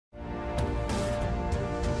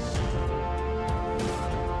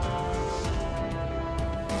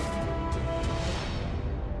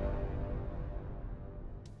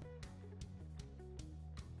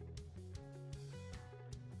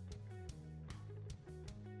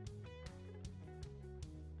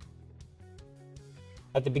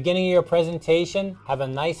At the beginning of your presentation, have a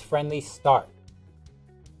nice friendly start.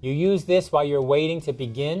 You use this while you're waiting to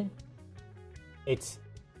begin. It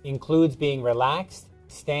includes being relaxed,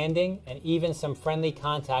 standing, and even some friendly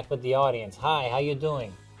contact with the audience. Hi, how you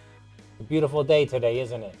doing? A beautiful day today,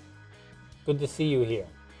 isn't it? Good to see you here.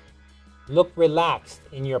 Look relaxed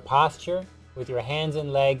in your posture with your hands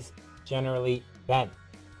and legs generally bent.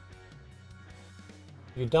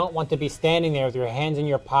 You don't want to be standing there with your hands in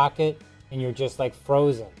your pocket and you're just like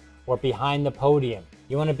frozen or behind the podium.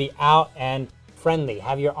 You want to be out and friendly.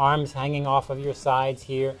 Have your arms hanging off of your sides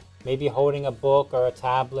here, maybe holding a book or a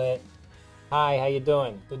tablet. Hi, how you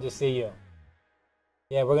doing? Good to see you.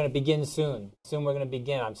 Yeah, we're going to begin soon. Soon we're going to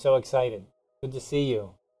begin. I'm so excited. Good to see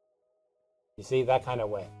you. You see, that kind of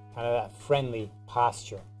way, kind of that friendly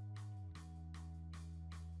posture.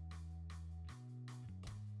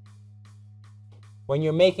 When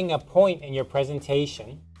you're making a point in your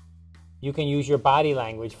presentation, you can use your body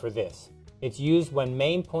language for this. It's used when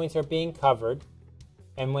main points are being covered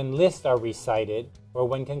and when lists are recited or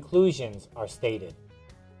when conclusions are stated.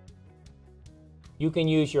 You can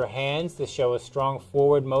use your hands to show a strong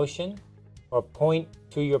forward motion or point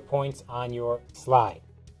to your points on your slide.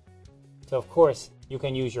 So of course, you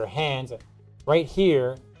can use your hands. Right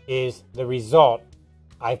here is the result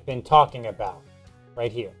I've been talking about,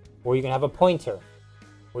 right here. Or you can have a pointer,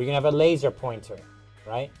 or you can have a laser pointer,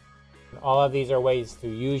 right? And all of these are ways to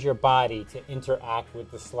use your body to interact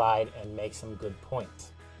with the slide and make some good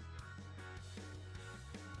points.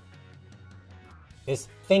 Is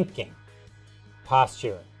thinking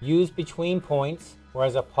posture, used between points or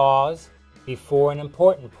as a pause before an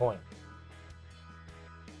important point.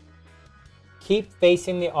 Keep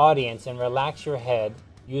facing the audience and relax your head,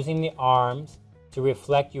 using the arms to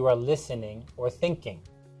reflect you are listening or thinking.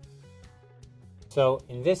 So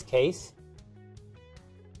in this case,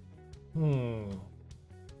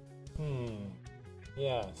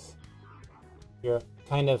 yes. You're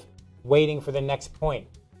kind of waiting for the next point,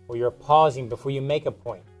 or you're pausing before you make a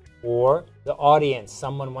point. Or the audience,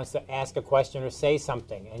 someone wants to ask a question or say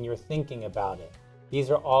something, and you're thinking about it.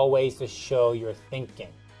 These are all ways to show you're thinking.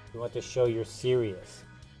 You want to show you're serious.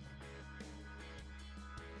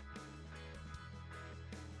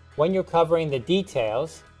 When you're covering the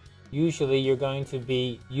details, usually you're going to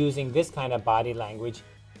be using this kind of body language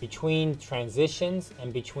between transitions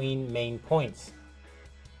and between main points.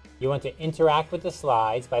 You want to interact with the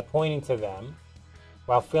slides by pointing to them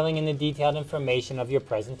while filling in the detailed information of your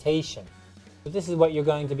presentation. So this is what you're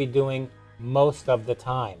going to be doing most of the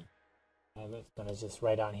time. I'm going to just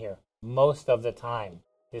write on here, most of the time,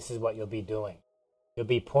 this is what you'll be doing. You'll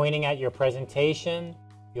be pointing at your presentation.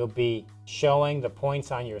 You'll be showing the points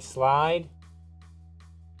on your slide.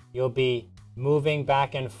 You'll be moving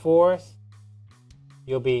back and forth.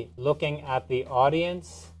 You'll be looking at the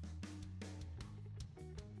audience.